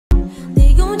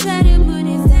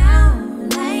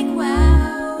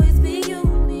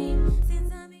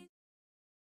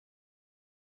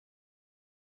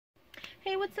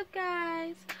What's up,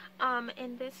 guys?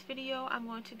 In this video I'm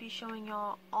going to be showing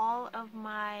y'all all of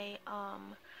my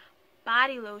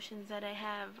body lotions that I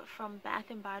have from Bath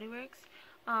and Body Works.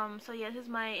 So yeah, this is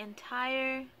my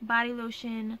entire body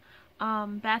lotion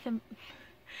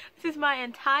this is my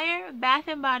entire Bath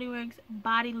and Body Works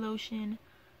body lotion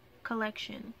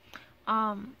collection.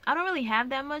 I don't really have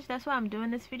that much, that's why I'm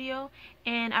doing this video,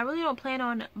 and I really don't plan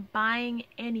on buying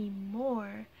any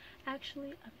more.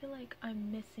 Actually, I feel like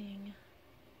I'm missing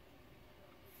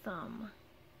some.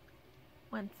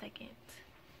 1 second.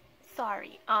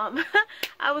 Sorry.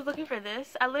 I was looking for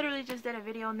this. I literally just did a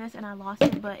video on this and I lost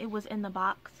it, but it was in the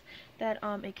box that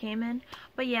it came in.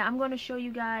 But yeah, I'm going to show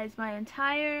you guys my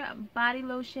entire body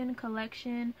lotion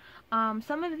collection.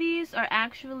 Some of these are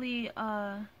actually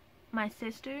my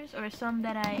sister's, or some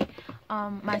that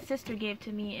my sister gave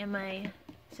to me and my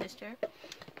sister.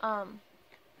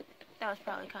 That was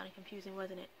probably kind of confusing,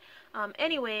 wasn't it?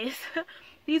 Anyways,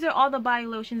 these are all the body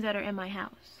lotions that are in my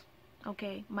house.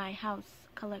 Okay, my house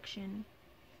collection.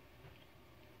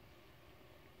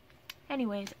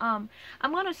 Anyways, I'm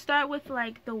gonna start with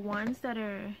like the ones that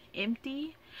are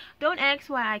empty. Don't ask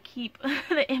why I keep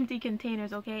the empty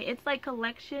containers, okay? It's like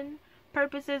collection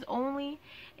purposes only,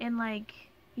 and like,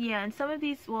 yeah, and some of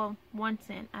these, well, one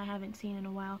scent I haven't seen in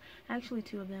a while. Actually,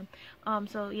 two of them.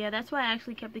 So yeah, that's why I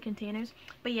actually kept the containers.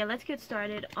 But yeah, let's get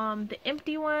started. The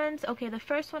empty ones. Okay, the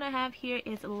first one I have here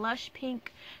is Lush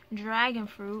Pink Dragon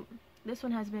Fruit. This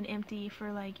one has been empty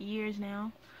for like years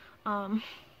now.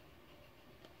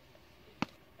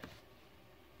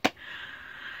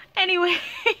 Anyways,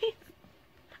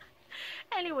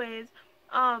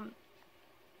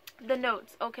 the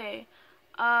notes. Okay.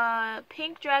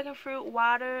 Pink dragon fruit,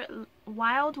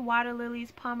 wild water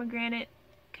lilies, pomegranate,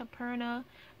 caperna,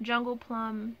 jungle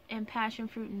plum, and passion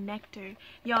fruit nectar.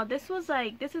 Y'all, this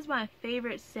is my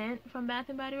favorite scent from Bath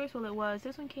and Body Works. Well, it was.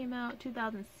 This one came out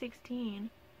 2016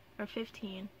 or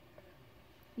 15.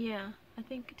 Yeah, I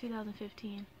think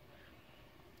 2015.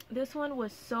 This one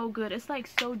was so good. It's like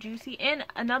so juicy, and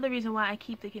another reason why I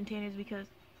keep the containers, because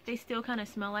they still kind of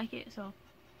smell like it. So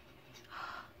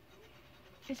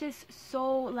it's just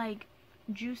so like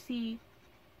juicy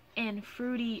and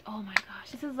fruity. Oh my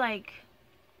gosh, this is like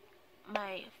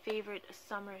my favorite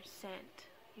summer scent.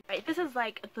 Right, this is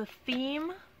like the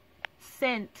theme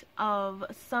scent of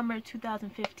summer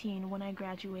 2015 when I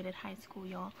graduated high school,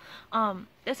 y'all.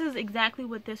 This is exactly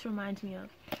what this reminds me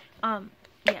of.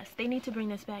 Yes, they need to bring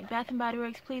this back. Bath and Body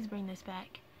Works, please bring this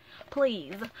back,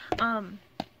 please.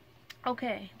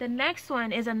 Okay, the next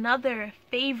one is another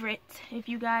favorite. If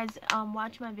you guys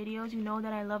watch my videos, you know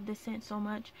that I love this scent so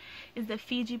much. Is the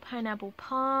Fiji Pineapple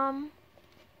Palm.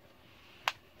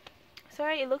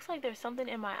 Sorry, it looks like there's something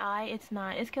in my eye. It's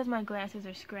not. It's because my glasses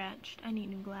are scratched. I need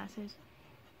new glasses.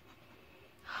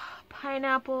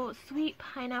 Pineapple, sweet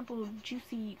pineapple,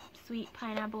 juicy sweet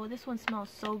pineapple. This one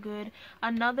smells so good.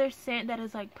 Another scent that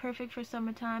is like perfect for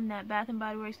summertime that Bath and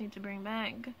Body Works need to bring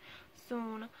back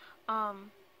soon.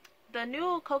 The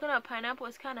new coconut pineapple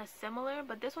is kind of similar,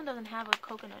 but this one doesn't have a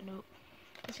coconut note.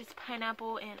 It's just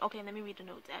pineapple and, okay, let me read the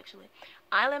notes actually.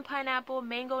 Island pineapple,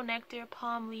 mango nectar,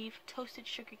 palm leaf, toasted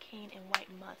sugar cane, and white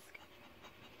musk.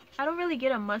 I don't really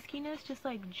get a muskiness, just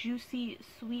like juicy,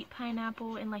 sweet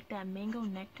pineapple and like that mango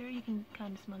nectar. You can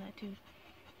kind of smell that too.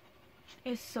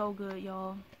 It's so good,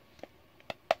 y'all.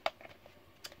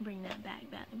 Bring that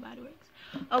back, Bath and Body Works.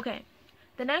 Okay,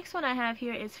 the next one I have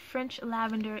here is French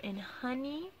lavender and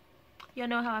honey. Y'all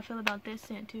know how I feel about this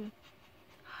scent too.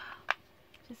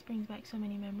 This brings back so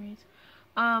many memories.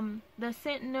 The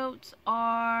scent notes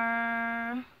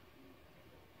are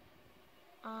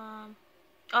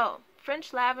oh,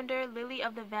 French lavender, lily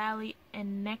of the valley,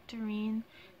 and nectarine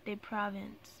de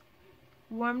Provence,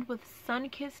 warmed with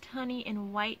sun-kissed honey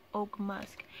and white oak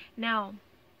musk. Now,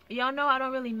 y'all know I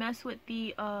don't really mess with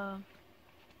the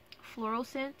floral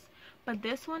scents, but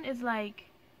this one is like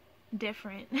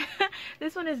different.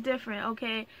 This one is different.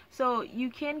 Okay, so you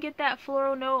can get that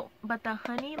floral note, but the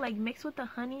honey, like mixed with the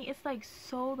honey, it's like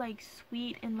so like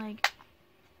sweet and like,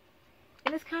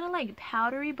 and it's kind of like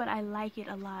powdery, but I like it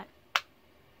a lot.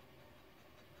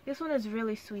 This one is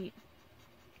really sweet.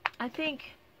 I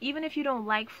think even if you don't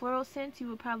like floral scents, you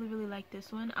would probably really like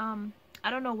this one. I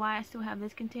don't know why I still have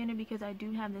this container, because I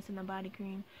do have this in the body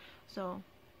cream. So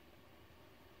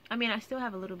I mean, I still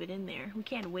have a little bit in there. We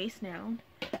can't waste now,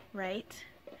 right?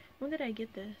 When did I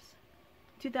get this?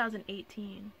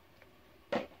 2018.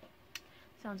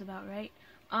 Sounds about right.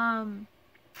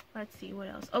 Let's see what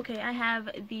else. Okay, I have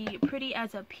the Pretty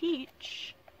as a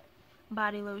Peach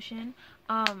body lotion.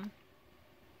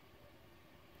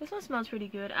 This one smells pretty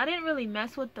good. I didn't really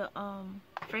mess with the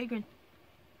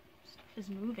is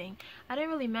moving. I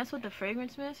didn't really mess with the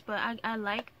fragrance mist, but I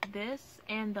like this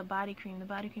and the body cream. The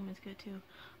body cream is good too.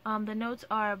 The notes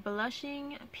are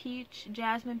blushing, peach,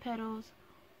 jasmine petals,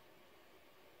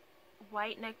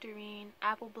 white nectarine,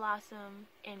 apple blossom,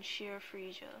 and sheer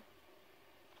freesia.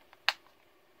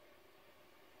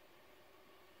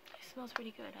 It smells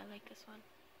pretty good. I like this one.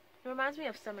 It reminds me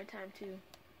of summertime too.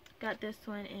 Got this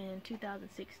one in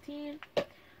 2016.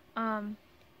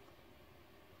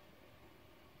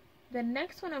 The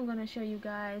next one I'm going to show you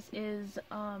guys is,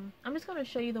 I'm just going to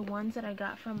show you the ones that I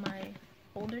got from my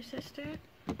older sister.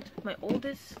 My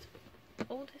oldest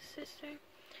sister.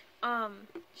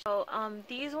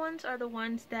 These ones are the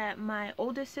ones that my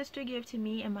oldest sister gave to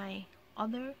me and my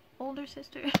other older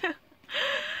sister.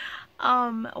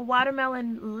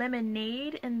 Watermelon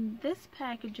lemonade in this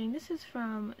packaging. This is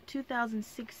from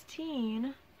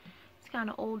 2016. It's kind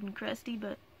of old and crusty,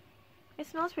 but it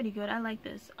smells pretty good. I like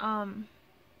this.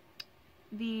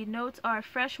 The notes are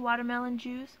fresh watermelon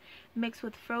juice mixed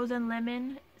with frozen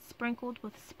lemon sprinkled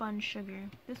with spun sugar.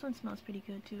 This one smells pretty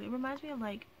good too. It reminds me of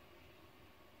like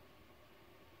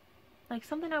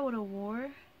something I would have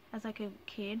wore as like a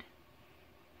kid.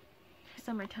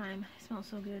 Summertime. It smells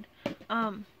so good.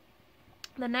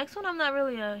 The next one I'm not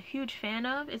really a huge fan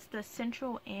of. It's the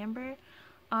Central Amber.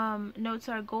 Notes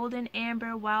are golden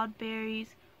amber, wild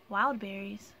berries. I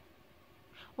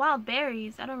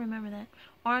don't remember that.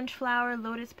 Orange flower,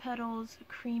 lotus petals,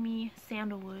 creamy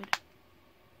sandalwood.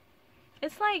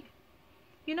 It's like,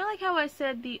 you know, like how I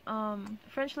said the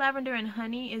French lavender and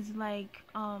honey is like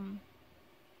a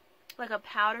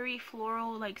powdery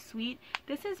floral, like sweet.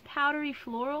 This is powdery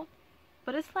floral,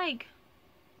 but it's like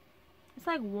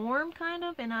warm kind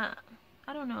of, and I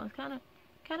don't know, it's kind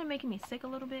of making me sick a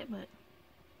little bit, but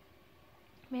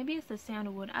maybe it's the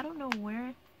sandalwood. I don't know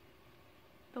where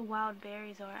the wild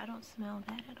berries are. I don't smell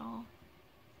that at all.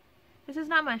 This is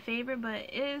not my favorite, but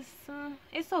it's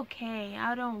okay.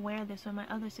 I don't wear this one. My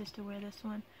other sister wear this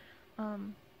one.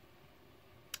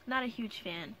 Not a huge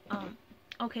fan.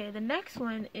 Okay, the next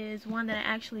one is one that I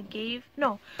actually gave.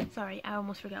 No, sorry, I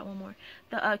almost forgot one more.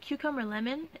 The cucumber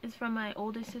lemon is from my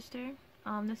older sister.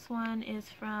 This one is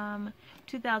from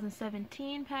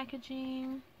 2017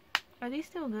 packaging. Are these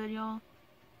still good, y'all?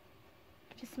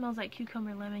 It just smells like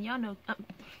cucumber lemon. Y'all know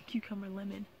cucumber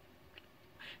lemon.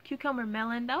 Cucumber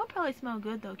melon. That would probably smell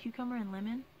good though. Cucumber and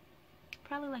lemon.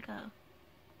 Probably like a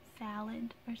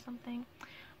salad or something.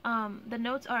 The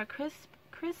notes are crisp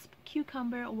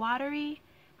cucumber, watery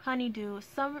honeydew,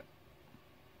 summer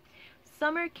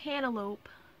cantaloupe,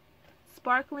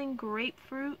 sparkling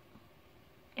grapefruit,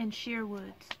 and sheer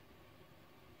woods.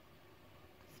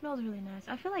 It smells really nice.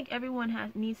 I feel like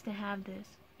everyone needs to have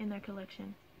this in their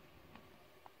collection.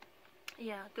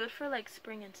 Yeah, good for like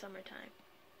spring and summertime.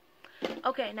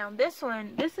 Okay, now this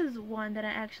is one that I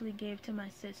actually gave to my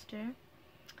sister.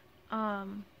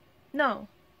 No.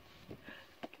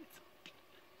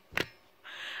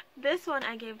 This one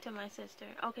I gave to my sister.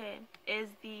 Okay, is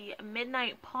the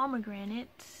Midnight Pomegranate.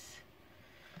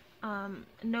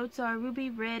 Notes are ruby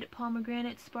red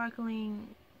pomegranate,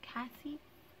 sparkling cassis.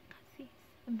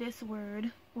 This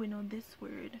word.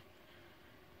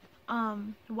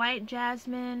 White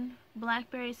jasmine,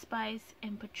 blackberry spice,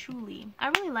 and patchouli. I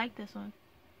really like this one.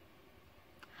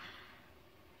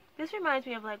 This reminds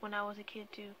me of like when I was a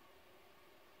kid too.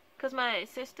 Cause my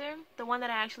sister, the one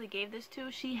that I actually gave this to,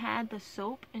 she had the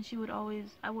soap, and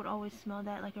I would always smell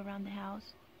that like around the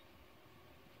house.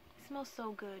 It smells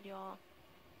so good, y'all.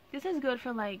 This is good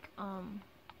for like fall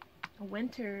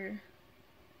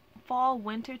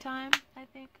winter time, I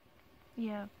think.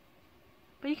 Yeah.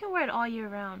 But you can wear it all year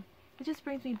round. It just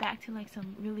brings me back to like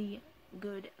some really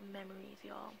good memories,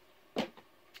 y'all.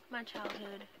 My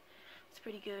childhood. It's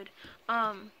pretty good.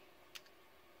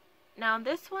 Now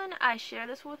this one, I share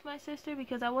this with my sister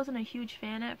because I wasn't a huge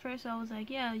fan at first. So I was like,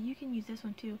 yeah, you can use this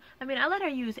one too. I mean, I let her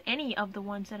use any of the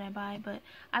ones that I buy, but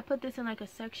I put this in like a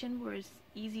section where it's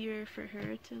easier for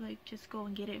her to like just go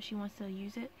and get it if she wants to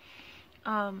use it.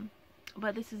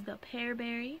 But this is the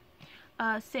pearberry.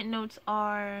 Scent notes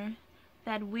are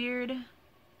that weird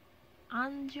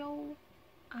anju,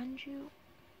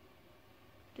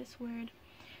 this word,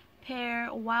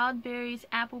 pear, wild berries,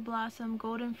 apple blossom,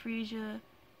 golden freesia,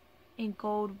 and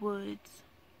gold woods.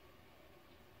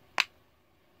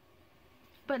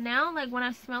 But now, like when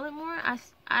I smell it more,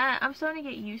 I'm starting to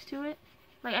get used to it.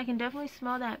 Like I can definitely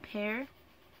smell that pear,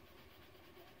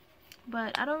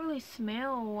 but I don't really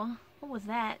smell. What was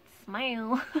that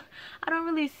smell? I don't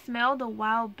really smell the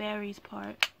wild berries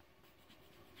part.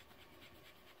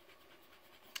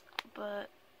 But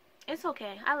it's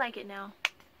okay. I like it now.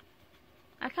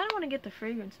 I kind of want to get the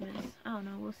fragrance mist. I don't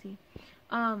know, we'll see.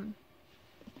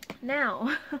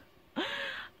 Now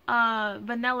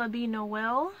Vanilla Bee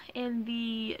Noel in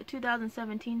the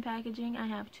 2017 packaging. I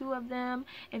have 2 of them.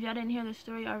 If y'all didn't hear the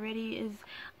story already, is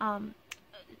I'm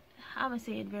gonna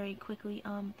say it very quickly.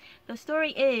 The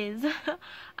story is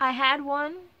I had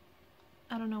one,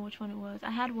 I don't know which one it was.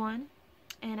 I had one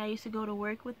and I used to go to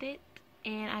work with it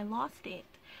and I lost it,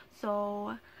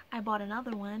 so I bought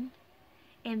another one,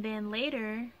 and then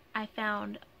later I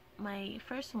found my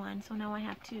first one, so now I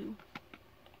have 2.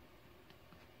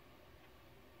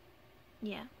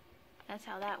 Yeah, that's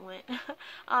how that went.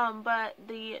 But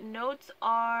the notes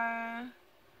are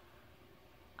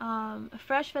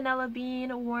fresh vanilla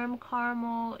bean, warm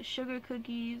caramel, sugar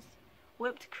cookies,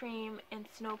 whipped cream, and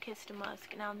snow-kissed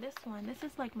musk. Now this one, this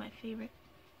is like my favorite.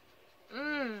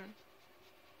 You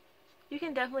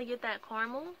can definitely get that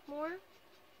caramel more,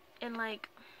 and like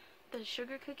the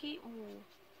sugar cookie. Ooh,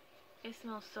 it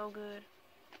smells so good.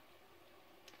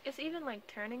 It's even like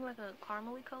turning like a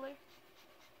caramely color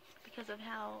because of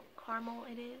how caramel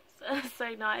it is. It's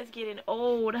like, nah, it's getting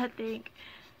old, I think,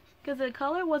 because the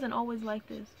color wasn't always like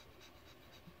this.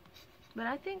 But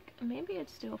I think maybe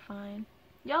it's still fine.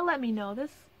 Y'all let me know.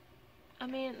 This, I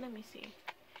mean, let me see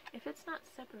if it's not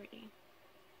separating.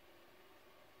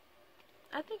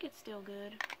 I think it's still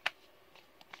good.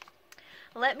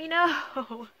 Let me know.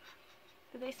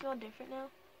 Do they smell different now?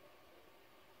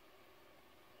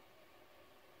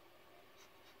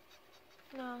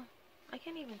 No, I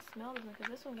can't even smell this one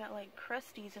because this one got like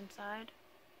crusties inside.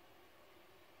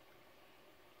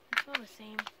 They smell the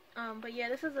same. But yeah,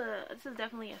 this is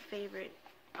definitely a favorite.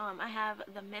 I have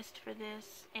the mist for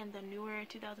this and the newer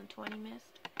 2020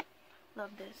 mist.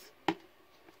 Love this.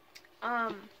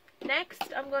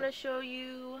 Next I'm gonna show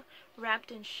you Wrapped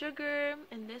in Sugar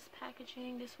in this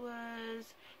packaging. This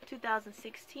was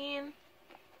 2016.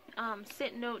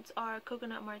 Scent notes are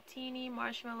coconut martini,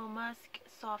 marshmallow musk,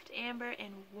 soft amber,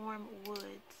 and warm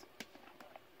woods.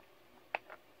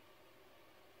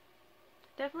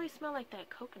 Definitely smell like that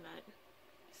coconut.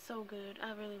 So good.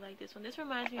 I really like this one. This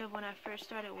reminds me of when I first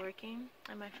started working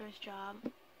at my first job.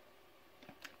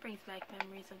 Brings back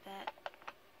memories of that.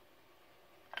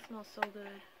 It smells so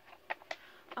good.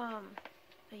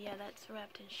 But yeah, that's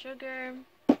Wrapped in Sugar.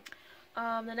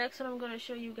 The next one I'm going to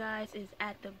show you guys is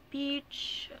At the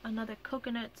Beach, another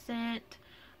coconut scent.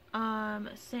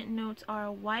 Scent notes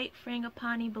are white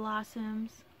frangipani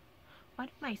blossoms. Why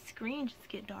did my screen just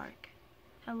get dark?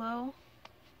 Hello?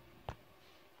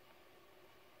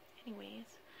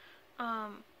 Anyways,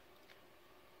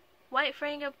 white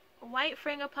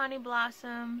frangipani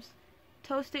blossoms,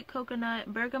 toasted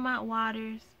coconut, bergamot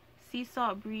waters, sea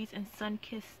salt breeze, and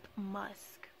sun-kissed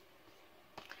musk.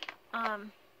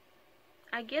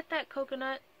 I get that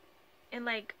coconut and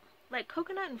like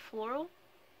coconut and floral,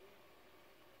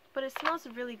 but it smells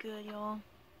really good, y'all.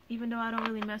 Even though I don't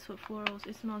really mess with florals,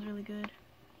 it smells really good.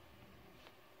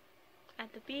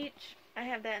 At the Beach, I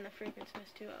have that in the fragrance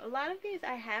mist too. A lot of these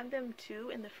I have them too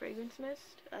in the fragrance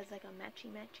mist as like a matchy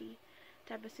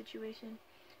type of situation.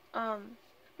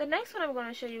 The next one I'm going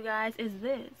to show you guys is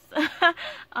this. The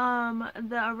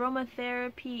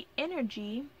Aromatherapy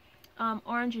Energy,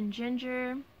 orange and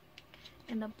ginger.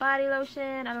 And the body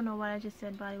lotion. I don't know why I just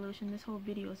said body lotion. This whole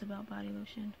video is about body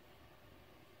lotion.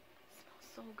 It smells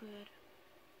so good.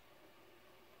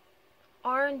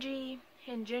 Orangey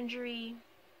and gingery.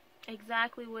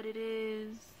 Exactly what it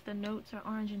is. The notes are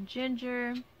orange and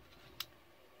ginger.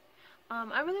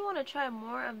 I really want to try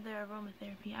more of their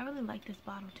aromatherapy. I really like this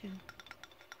bottle too.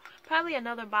 Probably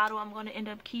another bottle I'm going to end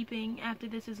up keeping after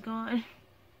this is gone.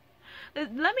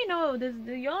 Let me know,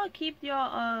 do y'all keep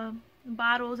y'all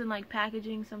bottles and like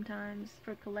packaging sometimes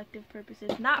for collective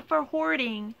purposes? Not for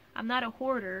hoarding. I'm not a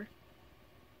hoarder.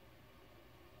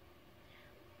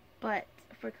 But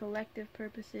for collective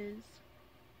purposes.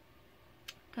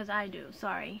 Because I do.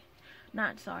 Sorry.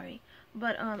 Not sorry.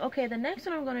 But, okay, the next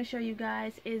one I'm going to show you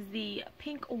guys is the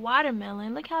pink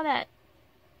watermelon. Look how that,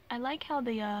 I like how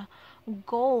the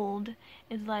gold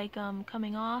is like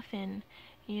coming off and,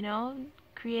 you know,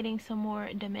 creating some more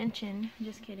dimension.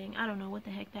 Just kidding. I don't know what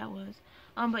the heck that was.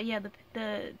 But yeah,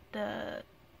 the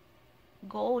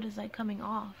gold is like coming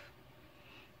off.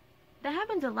 That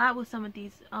happens a lot with some of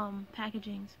these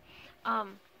packagings.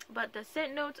 But the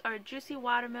scent notes are juicy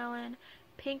watermelon,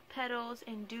 pink petals,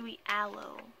 and dewy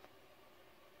aloe.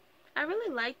 I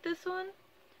really like this one,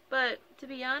 but to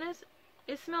be honest,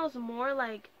 it smells more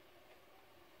like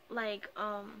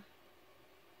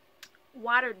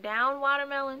watered down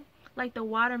watermelon, like the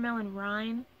watermelon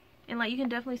rind, and like you can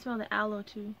definitely smell the aloe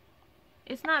too.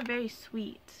 It's not very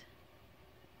sweet.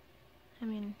 I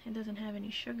mean, it doesn't have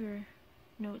any sugar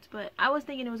notes, but I was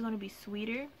thinking it was going to be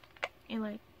sweeter and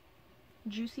like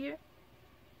juicier.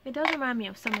 It does remind me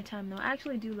of summertime though. I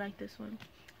actually do like this one.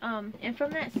 And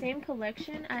from that same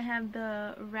collection, I have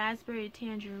the raspberry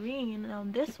tangerine.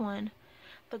 This one,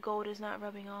 the gold is not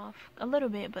rubbing off a little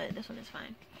bit, but this one is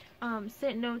fine.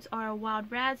 Scent notes are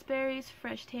wild raspberries,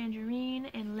 fresh tangerine,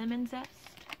 and lemon zest.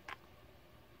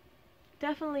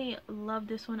 Definitely love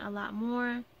this one a lot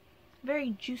more.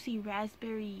 Very juicy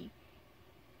raspberry.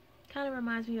 Kind of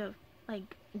reminds me of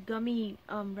like gummy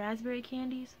raspberry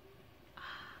candies.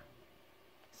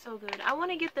 So good. I want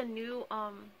to get the new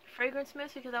fragrance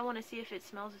mist because I want to see if it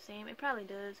smells the same. It probably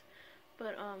does,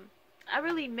 but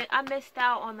I missed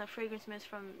out on the fragrance mist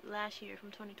from last year,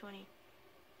 from 2020.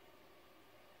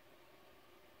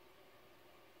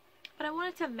 But I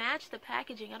wanted to match the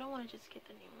packaging. I don't want to just get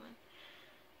the new one.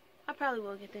 I probably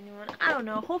will get the new one. I don't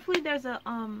know. Hopefully there's a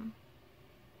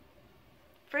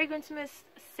fragrance mist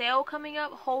sale coming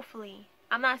up. Hopefully.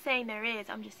 I'm not saying there is.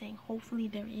 I'm just saying hopefully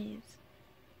there is.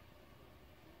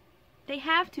 They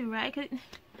have to, right?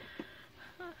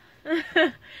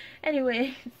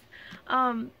 Anyways,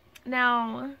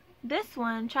 now this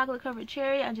one, chocolate covered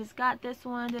cherry, I just got this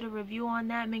one, did a review on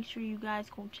that. Make sure you guys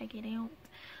go check it out.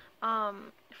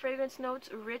 Fragrance notes,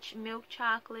 rich milk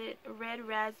chocolate, red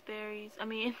raspberries,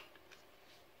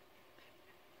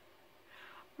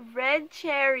 red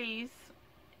cherries,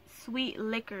 sweet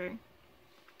liquor.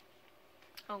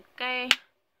 Okay.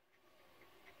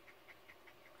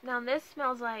 Now this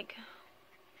smells like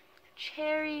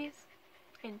cherries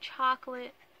and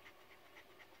chocolate.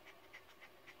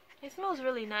 It smells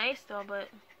really nice though, but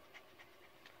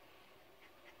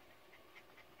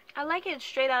I like it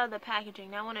straight out of the packaging.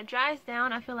 Now when it dries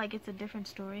down, I feel like it's a different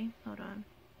story. Hold on.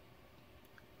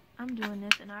 I'm doing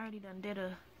this and I already done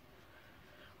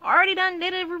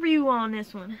did a review on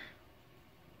this one.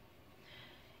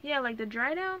 Yeah, like the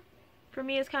dry down for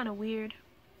me is kind of weird.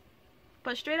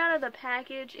 But straight out of the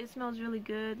package, it smells really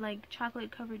good, like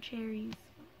chocolate covered cherries.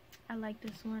 I like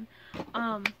this one.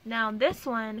 Now this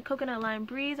one, coconut lime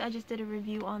breeze, I just did a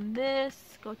review on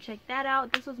this. Go check that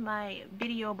out. This was my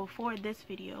video before this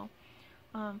video.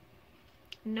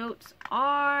 Notes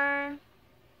are,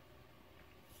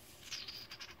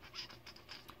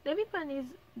 they be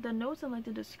putting the notes in like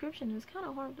the description. It's kind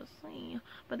of hard to see,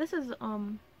 but this is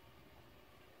from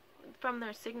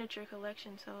their signature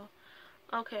collection. So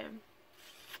okay.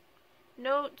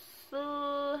 Notes,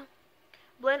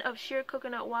 blend of sheer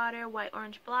coconut water, white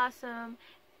orange blossom,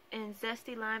 and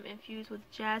zesty lime infused with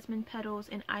jasmine petals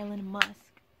and island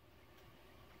musk.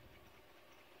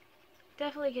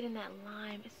 Definitely getting that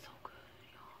lime. It's so good,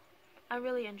 y'all. I'm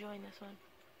really enjoying this one.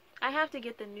 I have to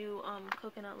get the new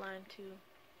coconut lime too.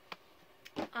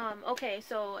 Okay,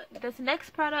 so this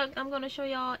next product I'm going to show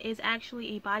y'all is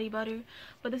actually a body butter,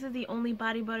 but this is the only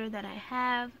body butter that I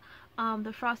have.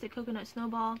 The frosted coconut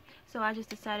snowball. So I just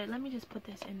decided, let me just put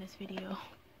this in this video.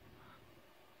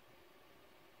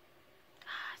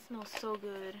 It smells so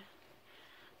good.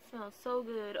 It smells so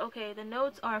good. Okay, the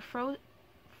notes are frosted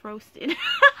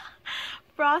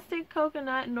frosted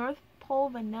coconut, North Pole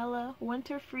vanilla,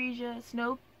 winter freesia,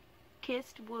 snow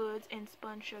kissed woods, and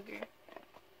spun sugar. It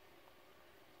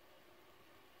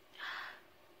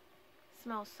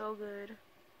smells so good.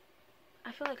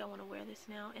 I feel like I want to wear this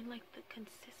now, and like the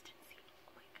consistency.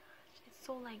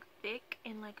 So like thick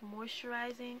and like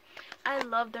moisturizing. I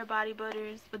love their body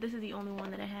butters, but this is the only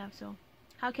one that I have, so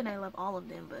how can I love all of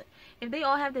them? But if they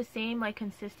all have the same like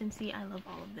consistency, I love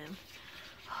all of them.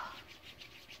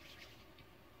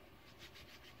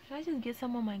 Should I just get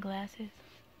some on my glasses?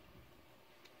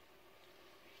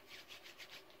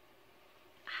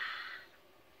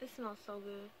 This smells so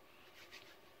good.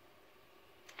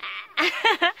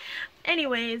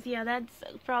 Anyways, yeah, that's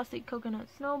frosted coconut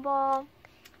snowball.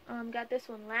 Got this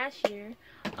one last year.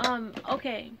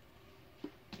 Okay,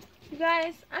 you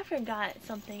guys, I forgot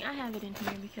something. I have it in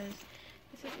here because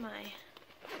this is my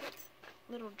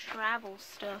little travel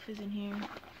stuff is in here.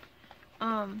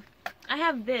 I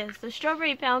have this, the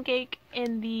strawberry pound cake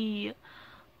in the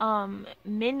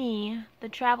the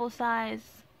travel size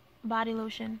body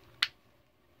lotion.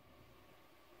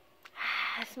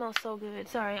 It smells so good.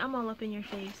 Sorry, I'm all up in your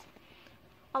face,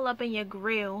 all up in your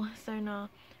grill, so no.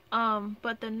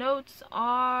 But the notes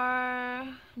are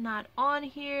not on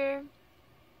here.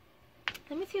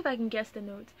 Let me see if I can guess the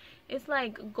notes. It's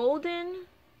like golden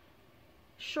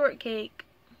shortcake,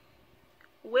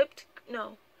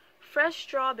 fresh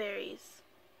strawberries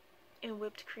and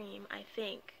whipped cream, I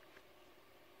think.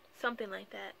 Something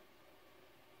like that.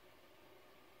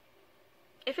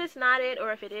 If it's not it,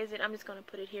 or if it is it, I'm just gonna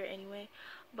put it here anyway.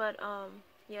 But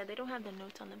Yeah, they don't have the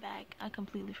notes on the back. I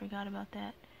completely forgot about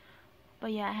that.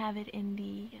 But yeah, I have it in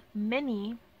the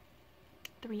mini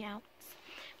 3 ounce.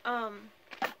 I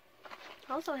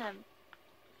also have,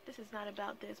 this is not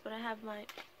about this, but I have my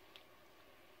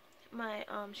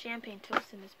champagne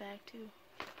toast in this bag too.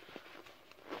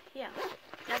 Yeah,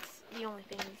 that's the only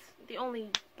things, the only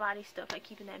body stuff I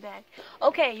keep in that bag.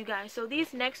 Okay, you guys, so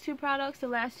these next 2 products, the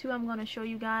last 2 I'm going to show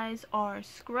you guys are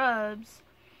scrubs.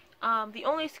 The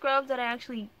only scrubs that I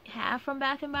actually have from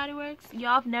Bath and Body Works.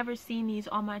 Y'all have never seen these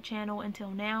on my channel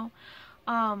until now.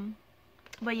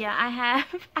 But yeah,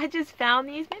 I just found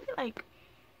these maybe like,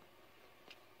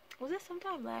 was it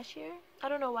sometime last year? I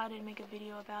don't know why I didn't make a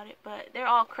video about it, but they're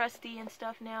all crusty and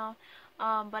stuff now.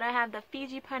 But I have the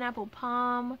Fiji Pineapple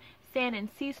Palm Sand and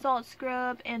Sea Salt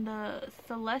Scrub and the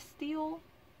Celestial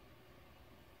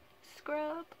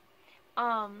Scrub.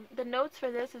 The notes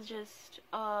for this is just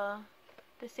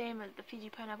the same as the Fiji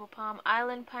Pineapple Palm: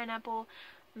 Island Pineapple,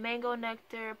 Mango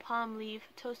Nectar, Palm Leaf,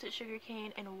 Toasted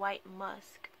Sugarcane, and White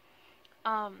Musk.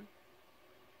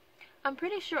 I'm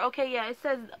pretty sure, okay, yeah, it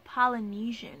says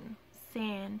Polynesian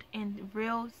sand and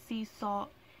real sea salt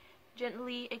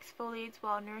gently exfoliates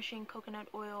while nourishing coconut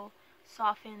oil,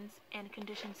 softens and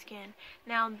conditions skin.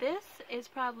 Now this is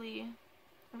probably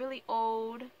really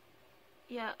old.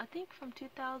 Yeah, I think from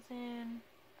 2000.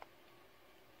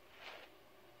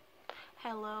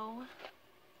 Hello,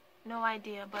 no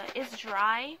idea, but it's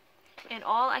dry and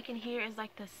all I can hear is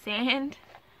like the sand.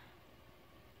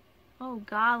 Oh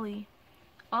golly,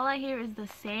 all I hear is the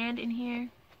sand in here.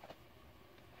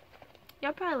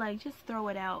 Y'all probably like, just throw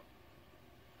it out.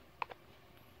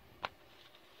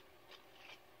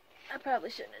 I probably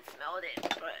shouldn't have smelled it,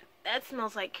 but that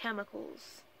smells like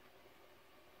chemicals.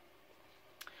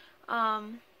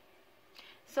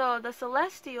 So the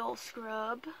Celestial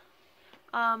Scrub,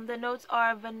 the notes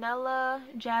are vanilla,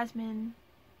 jasmine,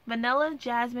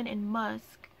 and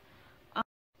musk.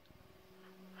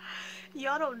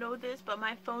 Y'all don't know this, but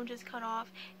my phone just cut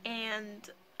off, and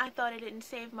I thought it didn't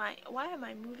save my, why am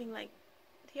I moving like,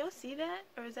 do y'all see that?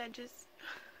 Or is that just,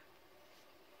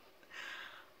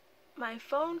 my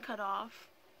phone cut off.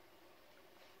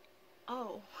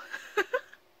 Oh.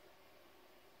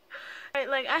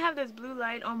 Like, I have this blue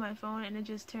light on my phone, and it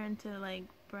just turned to, like,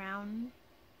 brown.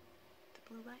 The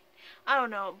blue light? I don't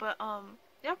know, but,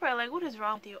 y'all probably like, what is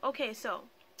wrong with you? Okay, so,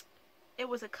 it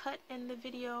was a cut in the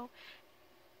video,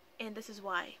 and this is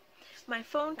why. My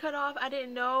phone cut off. I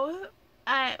didn't know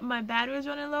my battery was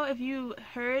running low. If you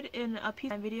heard in a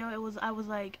piece of my video, I was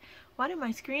like, why did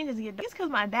my screen just get, it's because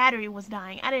my battery was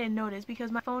dying. I didn't notice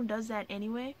because my phone does that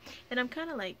anyway, and I'm kind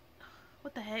of like,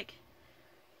 what the heck?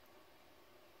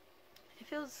 It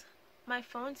feels, my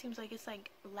phone seems like it's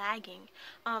like lagging.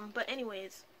 But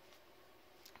anyways,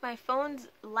 my phone's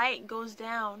light goes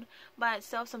down by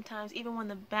itself sometimes, even when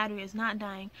the battery is not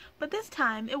dying. But this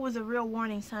time, it was a real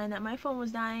warning sign that my phone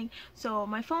was dying. So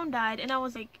my phone died, and I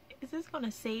was like, is this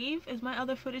gonna save? Is my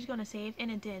other footage gonna save?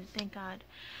 And it did, thank God.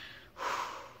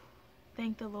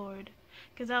 Thank the Lord.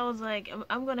 Because I was like,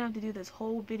 I'm gonna have to do this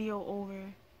whole video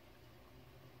over.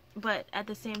 But at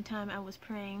the same time, I was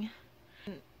praying.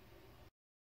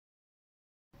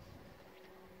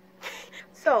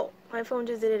 So, my phone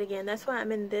just did it again. That's why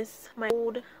I'm in this, my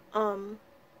old,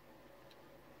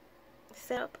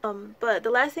 setup. But the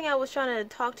last thing I was trying to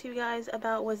talk to you guys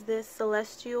about was this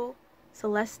Celestial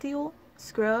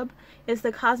Scrub. It's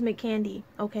the Cosmic Candy,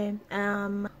 okay?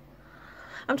 I'm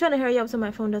trying to hurry up so my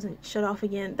phone doesn't shut off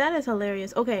again. That is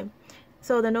hilarious. Okay,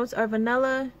 so the notes are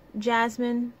vanilla,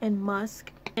 jasmine, and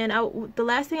musk. And the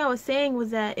last thing I was saying was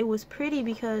that it was pretty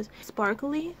because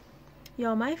sparkly.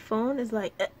 Y'all, my phone is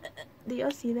like, do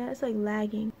y'all see that? It's like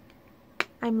lagging.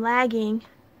 I'm lagging.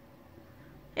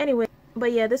 Anyway,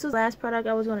 but yeah, this was the last product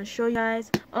I was going to show you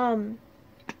guys.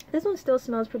 This one still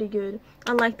smells pretty good,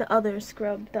 unlike the other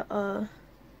scrub, the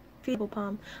Fiji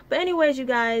Palm. But anyways, you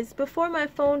guys, before my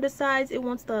phone decides it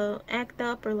wants to act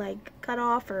up or like cut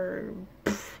off or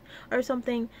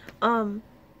something,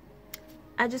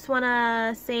 I just want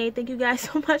to say thank you guys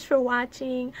so much for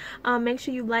watching. Make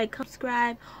sure you like,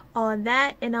 subscribe, all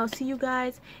that, and I'll see you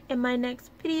guys in my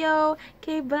next video.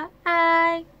 Okay,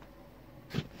 bye.